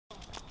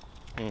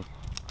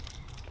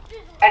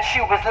And she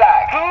was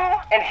like, who?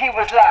 And he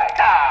was like,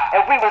 ah.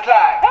 And we was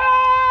like,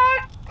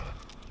 what?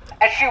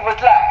 And she was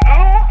like,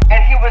 who?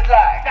 And he was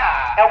like,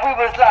 ah. And we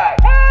was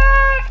like,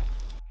 what?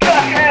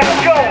 Just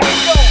ask Joey.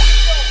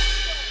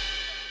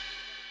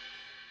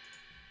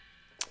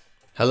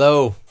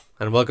 Hello,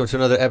 and welcome to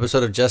another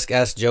episode of Just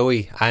Ask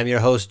Joey. I'm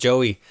your host,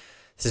 Joey.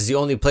 This is the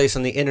only place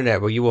on the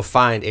internet where you will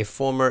find a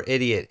former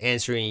idiot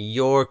answering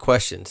your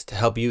questions to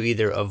help you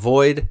either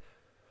avoid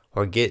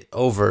or get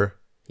over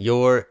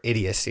your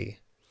idiocy.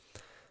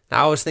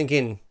 Now, I was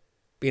thinking,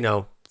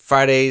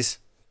 Friday's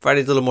a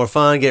little more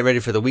fun, get ready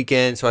for the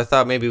weekend, so I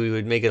thought maybe we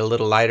would make it a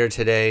little lighter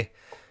today.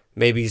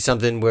 Maybe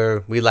something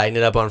where we lighten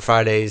it up on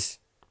Fridays,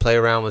 play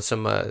around with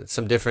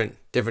some different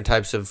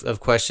types of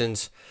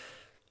questions.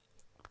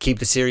 Keep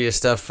the serious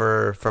stuff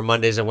for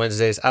Mondays and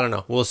Wednesdays. I don't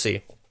know. We'll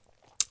see.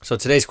 So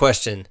today's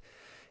question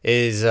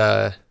is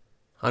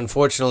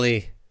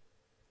unfortunately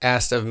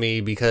asked of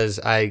me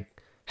because I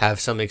have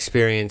some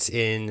experience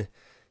in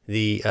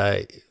the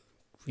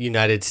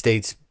United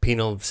States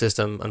penal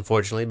system,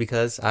 unfortunately,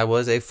 because I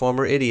was a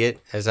former idiot,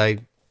 as I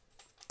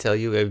tell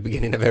you at the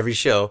beginning of every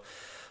show.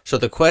 So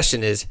the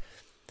question is,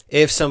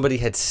 if somebody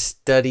had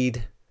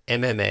studied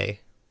MMA,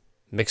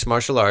 mixed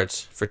martial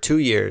arts, for 2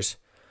 years,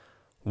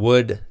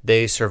 would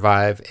they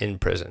survive in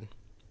prison?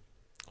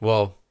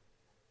 Well,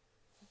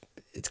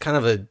 it's kind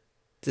of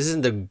this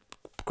isn't the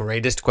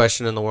greatest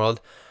question in the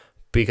world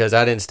because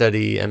I didn't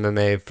study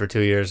MMA for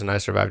 2 years and I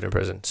survived in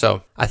prison.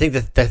 So I think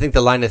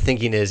the line of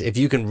thinking is, if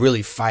you can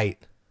really fight,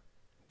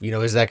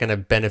 is that going to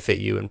benefit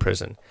you in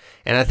prison?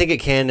 And I think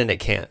it can and it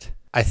can't.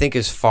 I think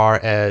as far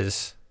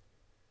as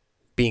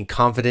being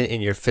confident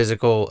in your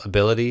physical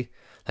ability,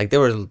 like there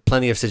were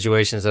plenty of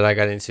situations that I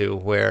got into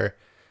where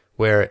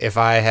if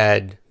I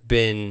had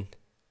been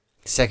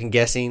second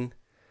guessing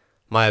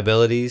my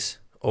abilities,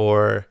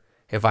 or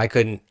if I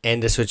couldn't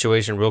end a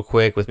situation real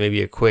quick with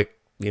maybe a quick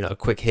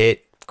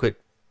hit,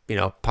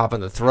 pop in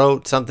the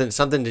throat,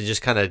 something to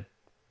just kind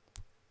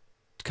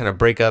of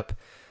break up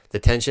the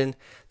tension,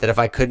 that if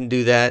I couldn't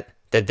do that,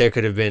 that there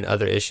could have been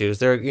other issues.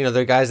 There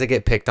are guys that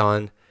get picked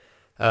on.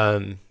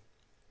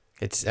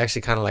 It's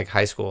actually kind of like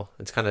high school.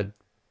 It's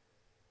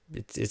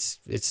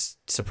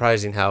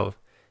surprising how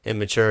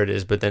immature it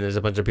is, but then there's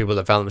a bunch of people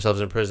that found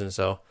themselves in prison,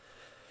 so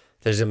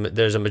there's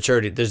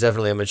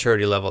definitely a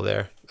maturity level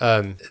there.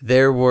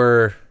 There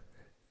were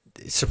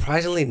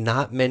surprisingly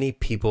not many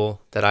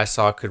people that I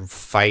saw could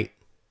fight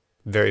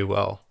very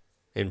well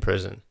in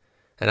prison,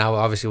 and I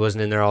obviously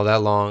wasn't in there all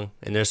that long.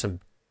 And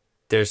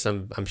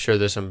I'm sure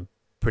there's some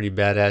pretty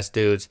badass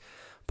dudes,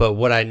 but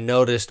what I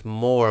noticed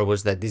more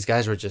was that these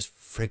guys were just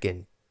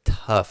freaking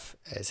tough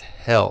as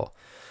hell.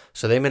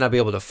 So they may not be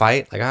able to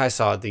fight. Like I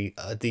saw the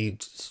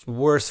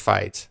worst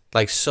fights,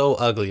 like so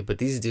ugly, but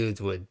these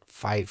dudes would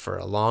fight for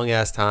a long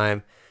ass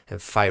time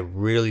and fight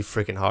really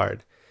freaking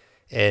hard.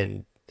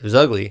 And it was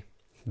ugly,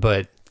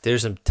 but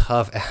there's some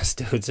tough ass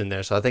dudes in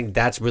there. So I think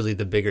that's really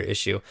the bigger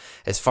issue.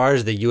 As far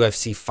as the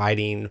UFC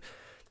fighting,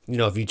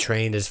 if you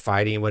trained as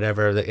fighting,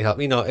 whatever,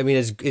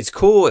 it's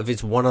cool if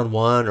it's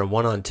 1-on-1 or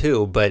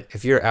 1-on-2, but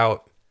if you're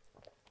out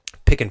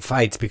picking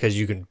fights because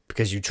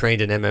you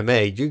trained in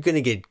MMA, you're going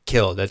to get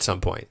killed at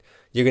some point.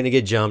 You're going to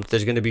get jumped.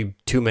 There's going to be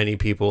too many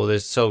people.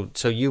 So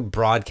you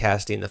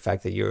broadcasting the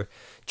fact that you're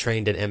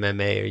trained in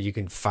MMA or you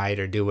can fight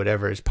or do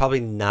whatever is probably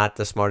not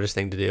the smartest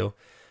thing to do,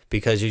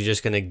 because you're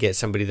just going to get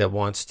somebody that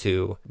wants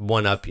to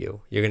one-up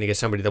you. You're going to get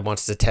somebody that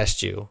wants to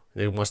test you.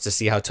 That wants to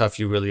see how tough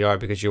you really are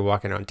because you're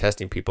walking around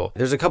testing people.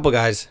 There's a couple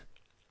guys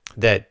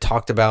that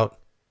talked about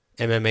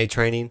MMA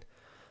training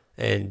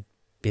and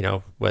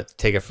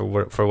take it for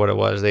what it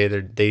was. They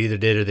either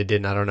did or they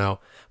didn't. I don't know.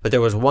 But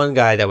there was one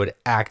guy that would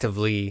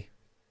actively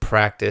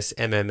practice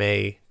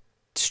MMA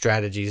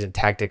strategies and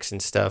tactics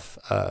and stuff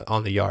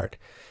on the yard.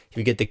 He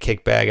would get the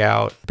kick bag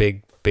out,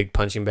 big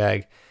punching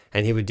bag,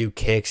 and he would do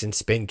kicks and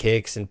spin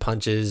kicks and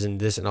punches and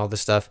this and all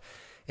this stuff.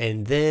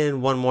 And then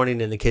one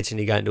morning in the kitchen,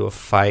 he got into a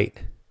fight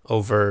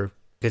over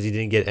because he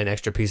didn't get an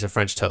extra piece of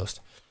French toast.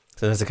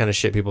 So that's the kind of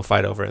shit people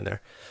fight over in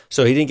there.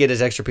 So he didn't get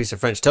his extra piece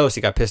of French toast.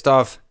 He got pissed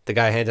off. The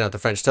guy handed out the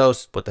French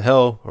toast. What the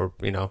hell? Or,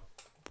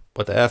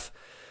 what the F?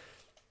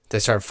 They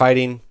started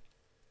fighting.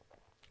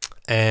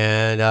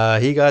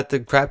 And he got the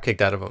crap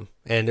kicked out of him.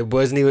 And it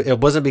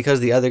wasn't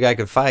because the other guy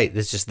could fight.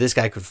 It's just this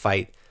guy could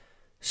fight.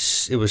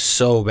 It was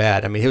so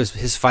bad. I mean,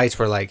 his fights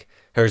were like,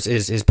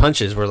 his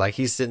punches were like,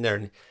 he's sitting there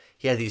and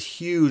he had these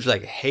huge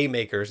like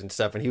haymakers and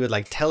stuff, and he would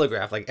like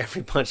telegraph like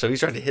every punch. So he's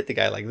trying to hit the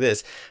guy like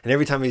this, and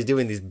every time he's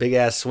doing these big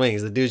ass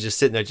swings, the dude's just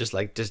sitting there just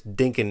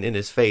dinking in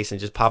his face and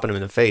just popping him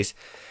in the face.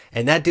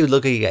 And that dude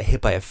looked like he got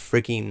hit by a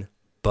freaking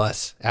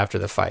bus after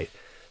the fight.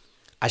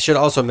 I should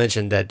also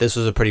mention that this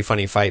was a pretty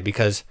funny fight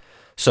because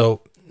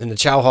so in the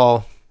chow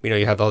hall,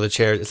 you have all the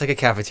chairs. It's like a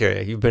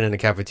cafeteria. You've been in a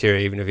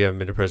cafeteria even if you haven't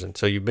been to prison.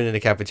 So you've been in a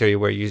cafeteria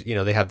where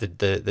they have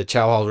the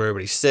chow hall where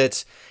everybody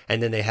sits,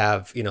 and then they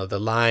have the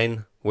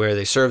line where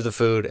they serve the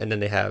food, and then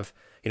they have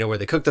where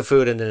they cook the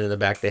food, and then in the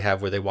back they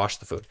have where they wash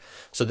the food.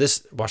 So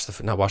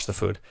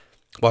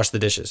wash the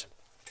dishes.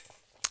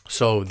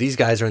 So these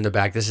guys are in the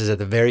back. This is at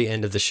the very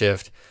end of the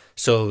shift.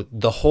 So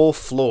the whole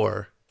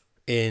floor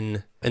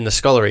in the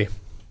scullery.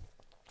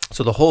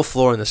 So the whole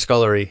floor in the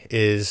scullery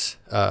is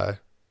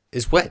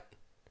wet.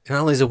 And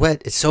not only is it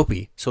wet, it's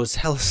soapy. So it's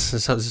hella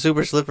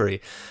super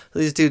slippery.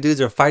 These two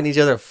dudes are fighting each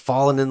other,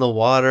 falling in the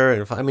water.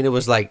 And I mean, it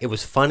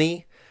was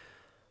funny,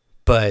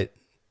 but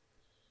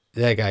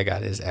that guy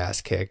got his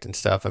ass kicked and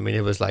stuff. I mean,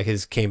 it was like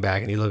came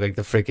back and he looked like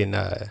the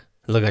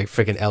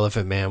freaking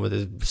Elephant Man with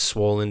his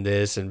swollen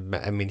this. And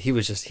I mean, he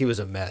was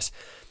a mess.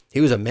 He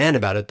was a man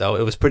about it though.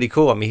 It was pretty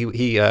cool. I mean,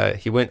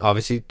 he went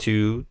obviously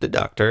to the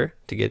doctor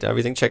to get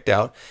everything checked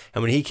out.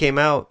 And when he came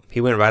out,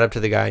 he went right up to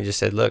the guy and just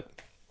said, "Look,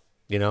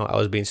 I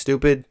was being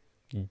stupid.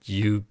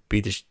 You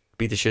beat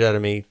the shit out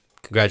of me.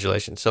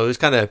 Congratulations." So it was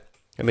kind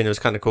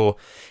of cool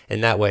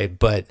in that way,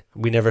 but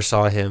we never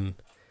saw him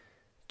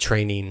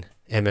training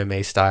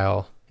MMA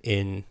style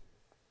in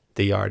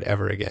the yard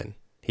ever again.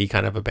 He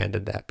kind of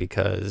abandoned that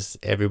because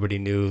everybody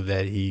knew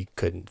that he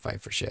couldn't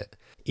fight for shit.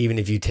 Even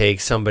if you take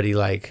somebody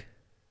like,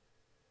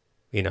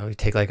 you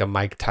take like a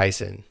Mike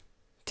Tyson,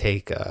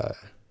 take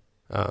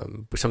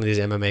some of these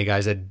MMA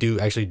guys that do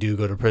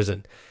go to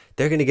prison.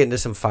 They're going to get into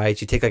some fights.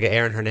 You take like an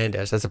Aaron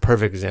Hernandez. That's a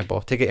perfect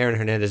example. Take an Aaron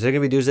Hernandez. They're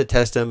going to be dudes that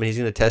test him, and he's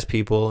going to test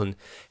people, and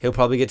he'll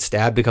probably get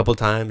stabbed a couple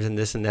times and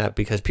this and that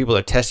because people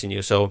are testing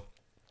you. So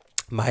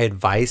my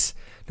advice,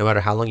 no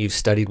matter how long you've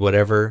studied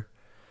whatever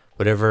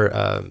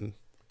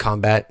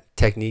combat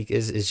technique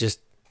is just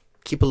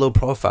keep a low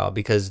profile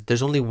because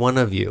there's only one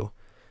of you.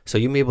 So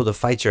you may be able to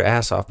fight your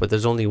ass off, but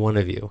there's only one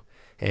of you.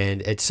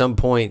 And at some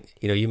point,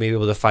 you may be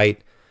able to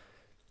fight.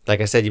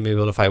 Like I said, you may be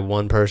able to fight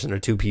one person or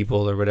two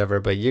people or whatever,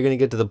 but you're going to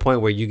get to the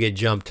point where you get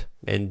jumped.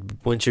 And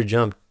once you're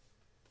jumped,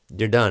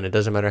 you're done. It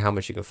doesn't matter how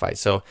much you can fight.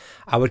 So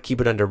I would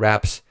keep it under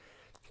wraps,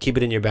 keep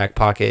it in your back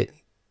pocket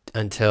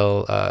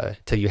until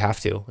you have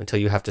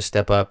to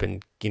step up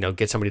and,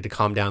 get somebody to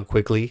calm down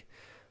quickly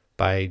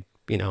by,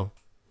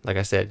 like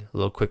I said, a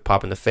little quick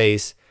pop in the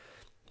face,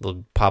 a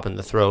little pop in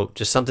the throat,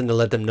 just something to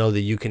let them know that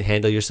you can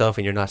handle yourself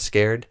and you're not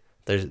scared.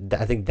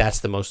 I think that's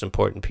the most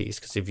important piece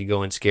because if you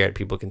go in scared,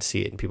 people can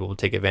see it and people will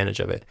take advantage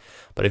of it.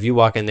 But if you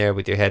walk in there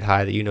with your head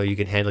high that you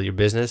can handle your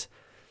business,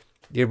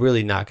 you're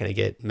really not going to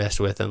get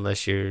messed with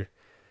unless you're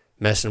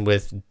messing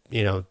with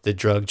the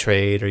drug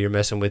trade or you're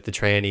messing with the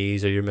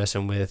trannies or you're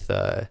messing with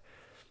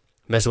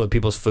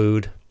people's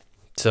food.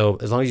 So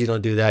as long as you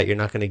don't do that, you're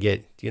not going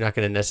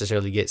to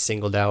necessarily get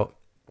singled out.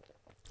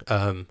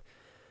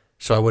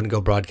 So I wouldn't go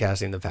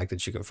broadcasting the fact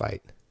that you can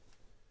fight.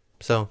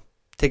 So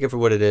take it for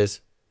what it is.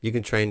 You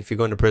can train if you're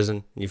going to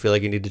prison and you feel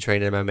like you need to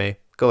train MMA,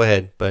 go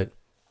ahead. But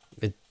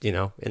in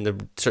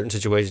the certain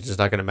situations, it's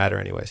not going to matter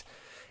anyways.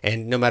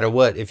 And no matter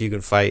what, if you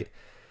can fight,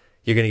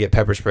 you're going to get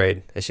pepper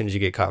sprayed as soon as you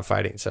get caught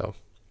fighting. So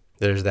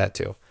there's that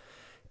too.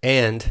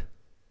 And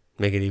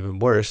make it even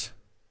worse,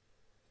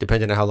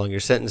 depending on how long your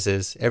sentence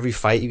is, every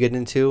fight you get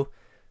into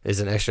is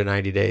an extra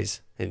 90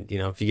 days. And,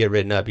 if you get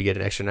written up, you get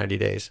an extra 90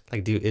 days.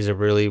 Like, dude, is it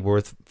really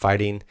worth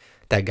fighting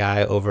that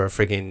guy over a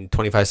freaking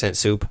 25-cent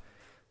soup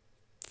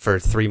for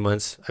 3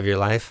 months of your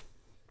life?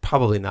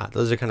 Probably not.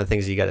 Those are kind of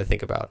things you got to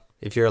think about.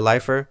 If you're a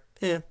lifer,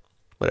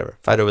 whatever.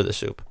 Fight over the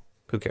soup.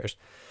 Who cares?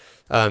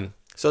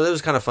 So that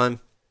was kind of fun,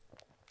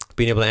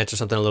 being able to answer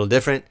something a little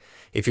different.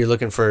 If you're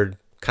looking for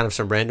kind of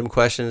some random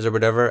questions or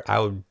whatever, I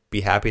would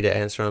be happy to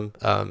answer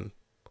them.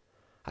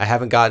 I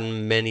haven't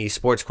gotten many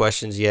sports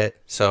questions yet,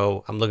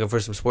 so I'm looking for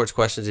some sports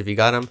questions if you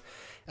got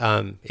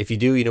them. If you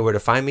do, you know where to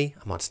find me.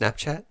 I'm on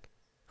Snapchat.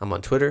 I'm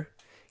on Twitter.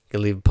 You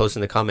can leave a post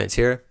in the comments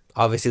here.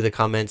 Obviously, the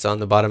comments on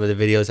the bottom of the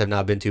videos have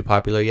not been too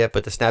popular yet,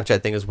 but the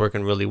Snapchat thing is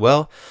working really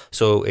well.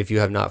 So if you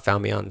have not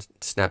found me on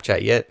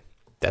Snapchat yet,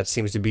 that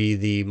seems to be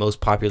the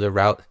most popular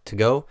route to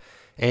go.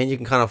 And you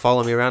can kind of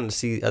follow me around and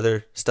see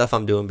other stuff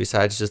I'm doing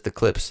besides just the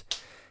clips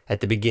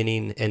at the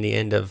beginning and the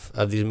end of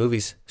these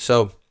movies.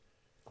 So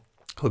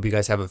hope you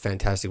guys have a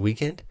fantastic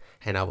weekend,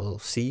 and I will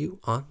see you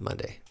on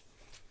Monday.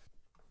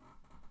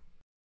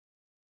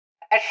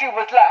 And she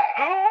was like,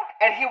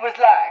 who? And he was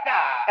like,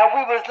 nah. And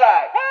we was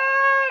like,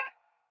 what?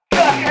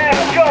 Just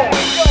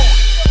and Joey.